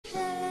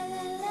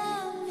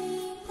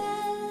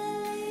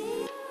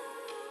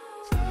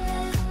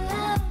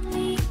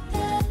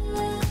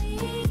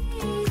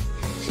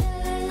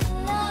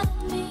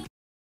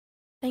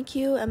Thank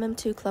you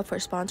MM2 Club for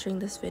sponsoring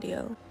this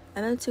video.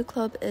 MM2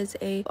 Club is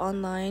a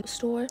online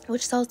store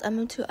which sells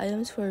MM2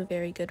 items for a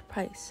very good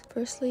price.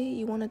 Firstly,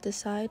 you want to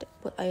decide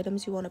what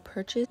items you want to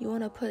purchase. You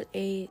want to put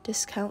a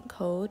discount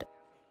code.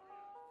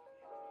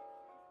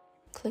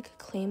 Click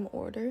claim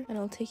order and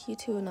it'll take you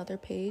to another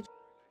page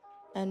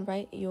and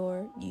write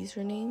your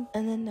username,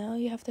 and then now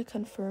you have to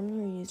confirm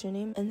your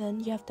username, and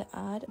then you have to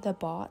add the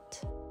bot.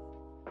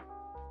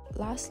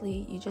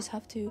 Lastly, you just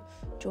have to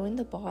join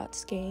the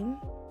bot's game,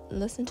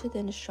 listen to the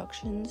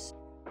instructions.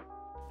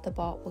 The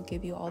bot will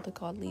give you all the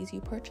godlies you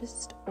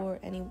purchased or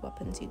any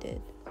weapons you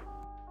did.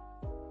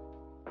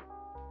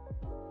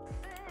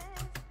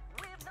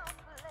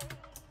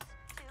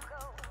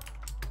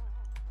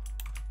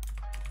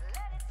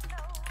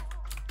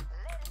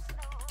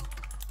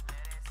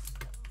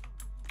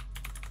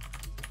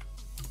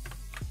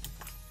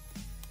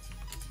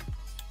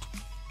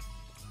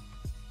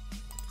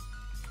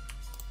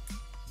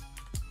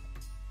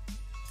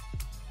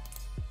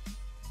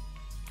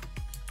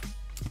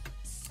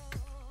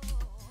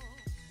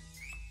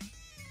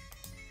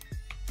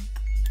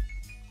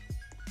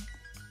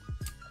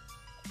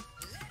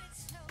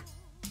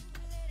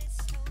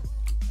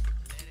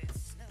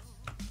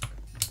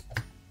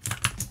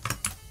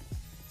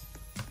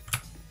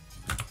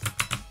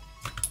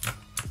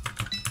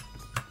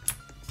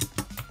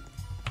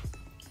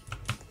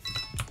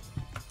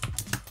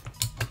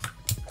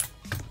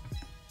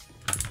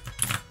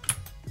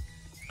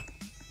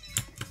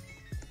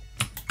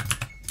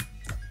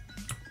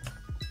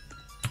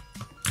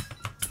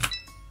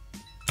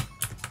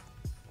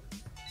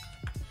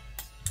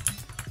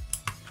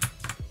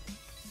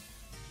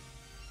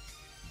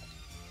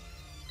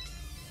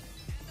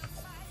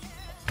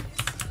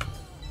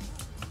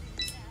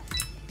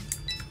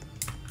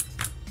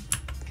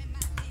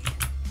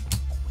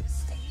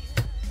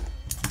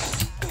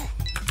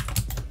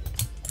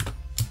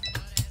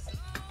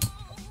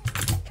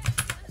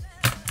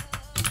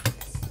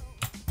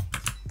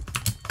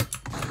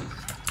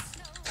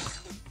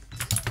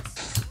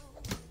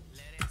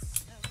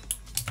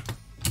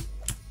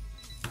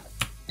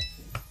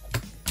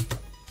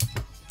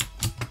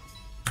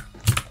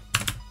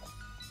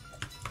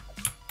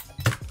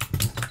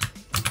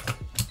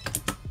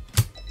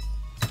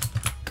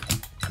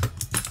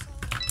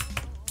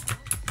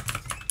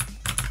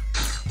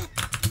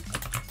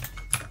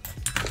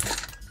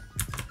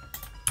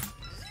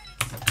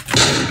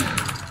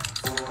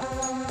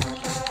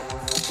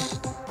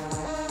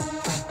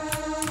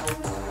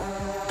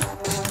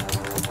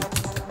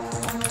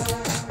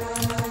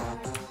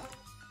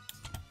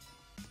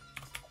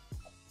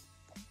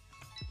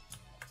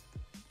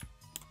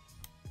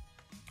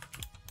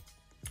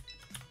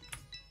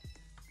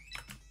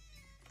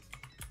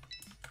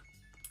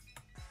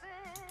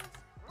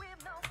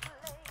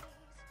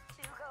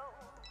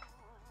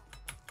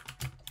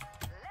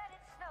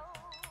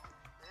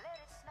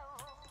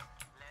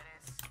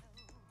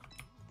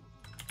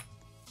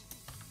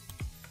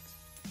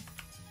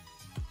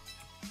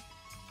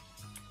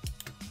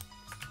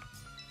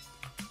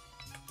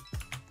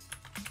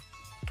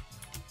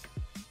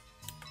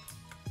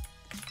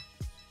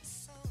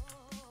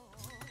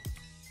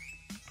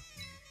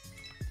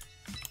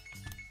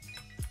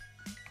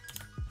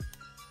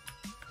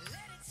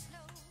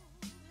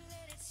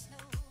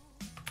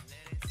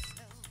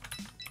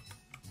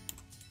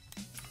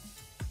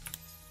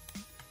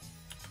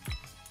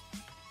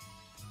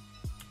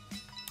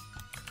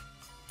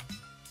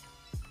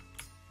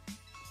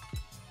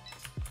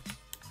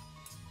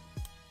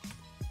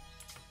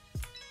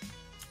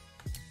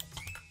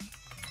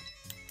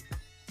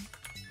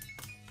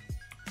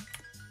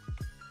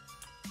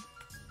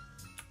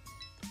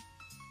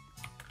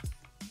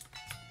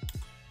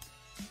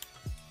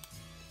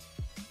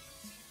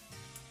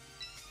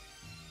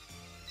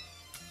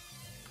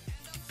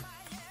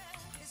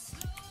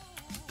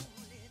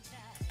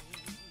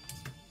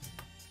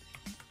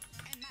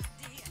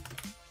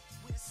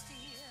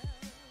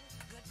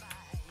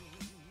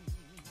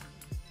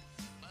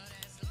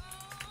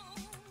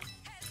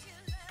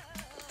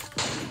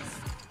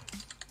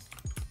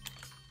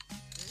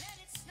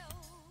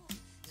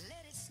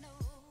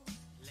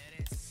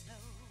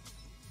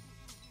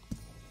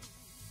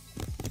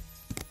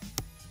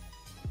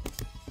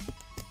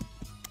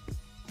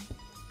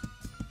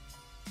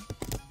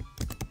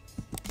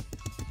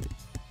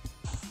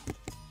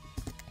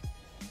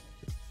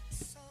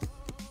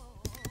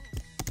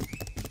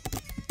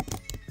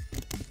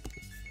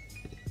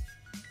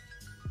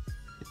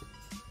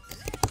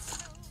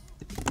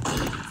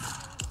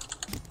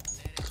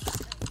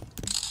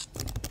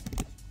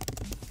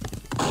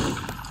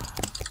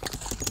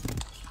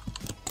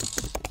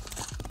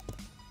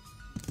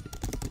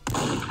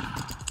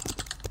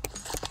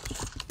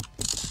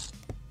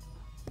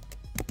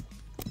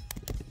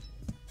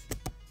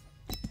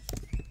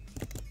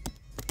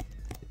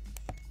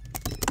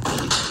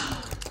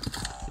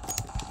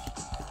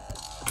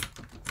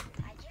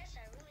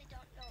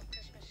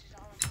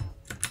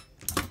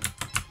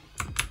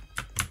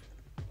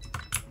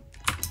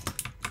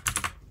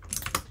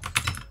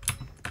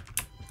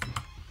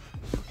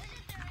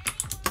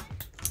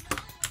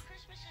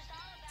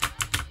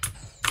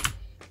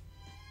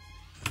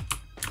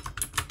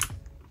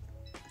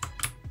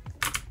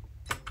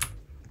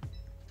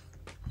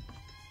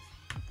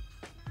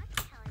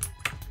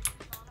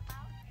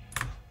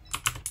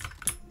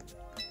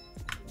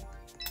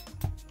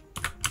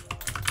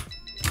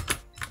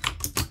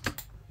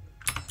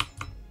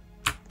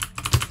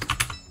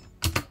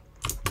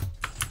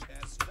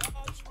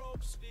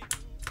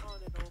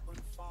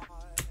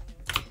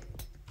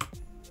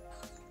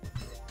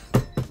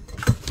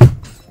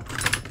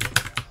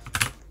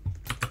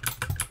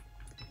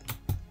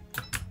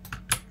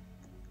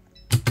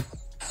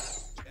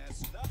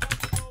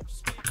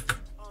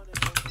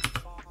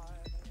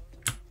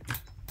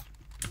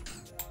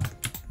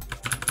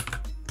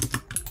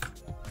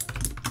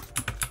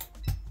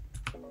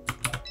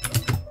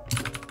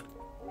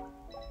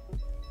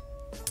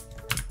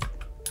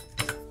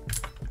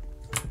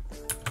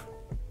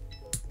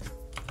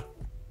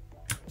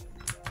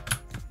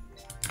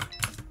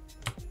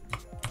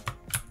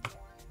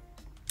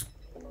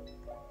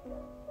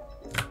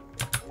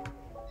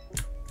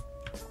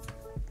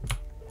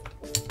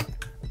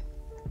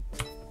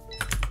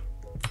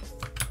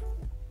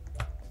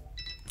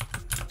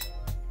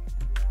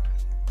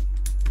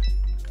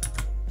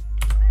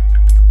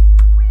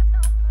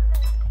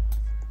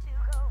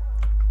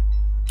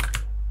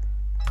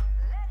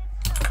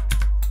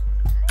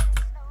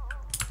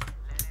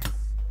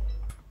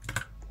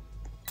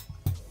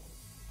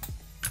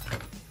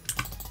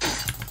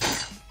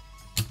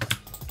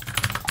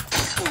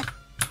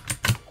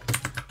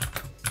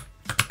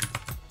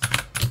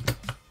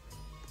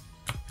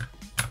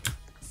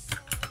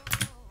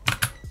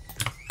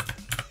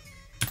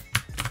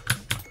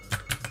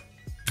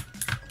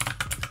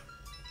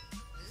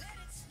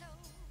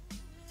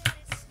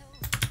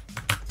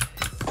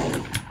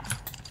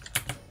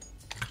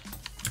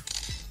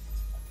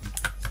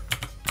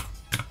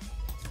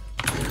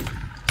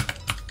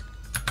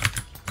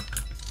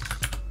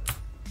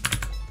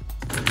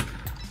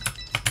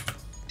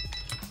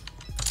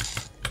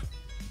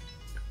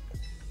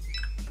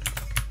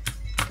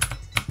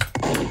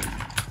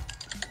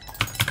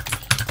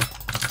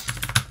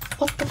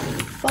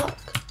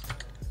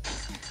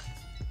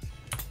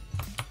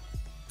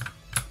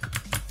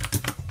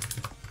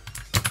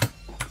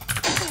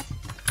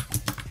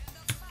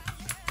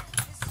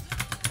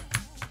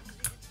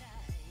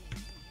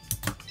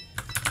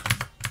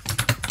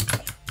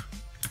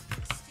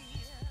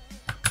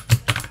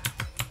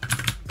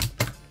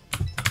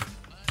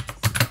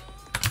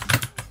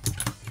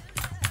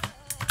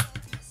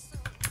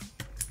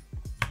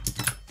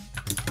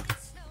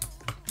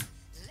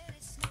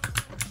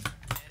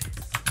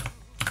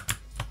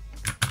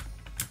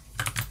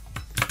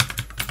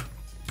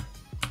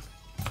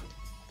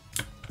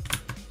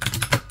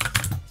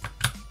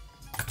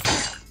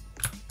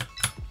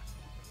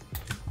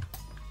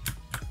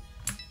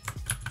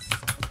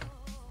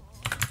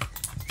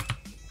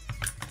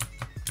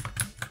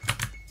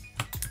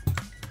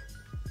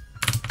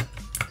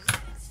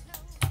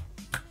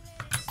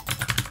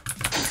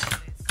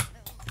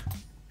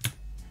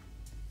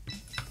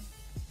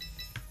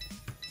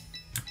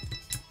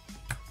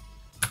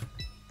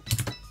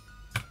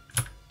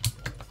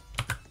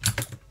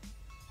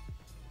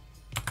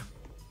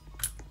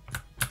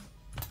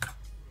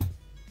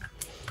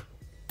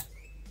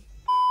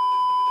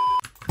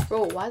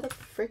 Bro, why the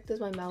frick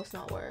does my mouse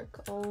not work?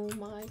 Oh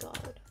my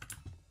god.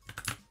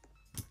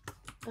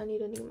 I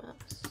need a new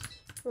mouse.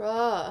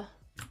 Bruh.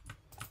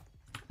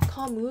 I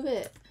can't move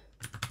it.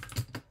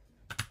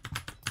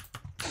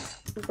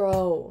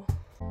 Bro.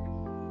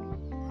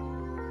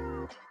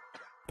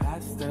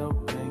 Pastel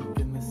pink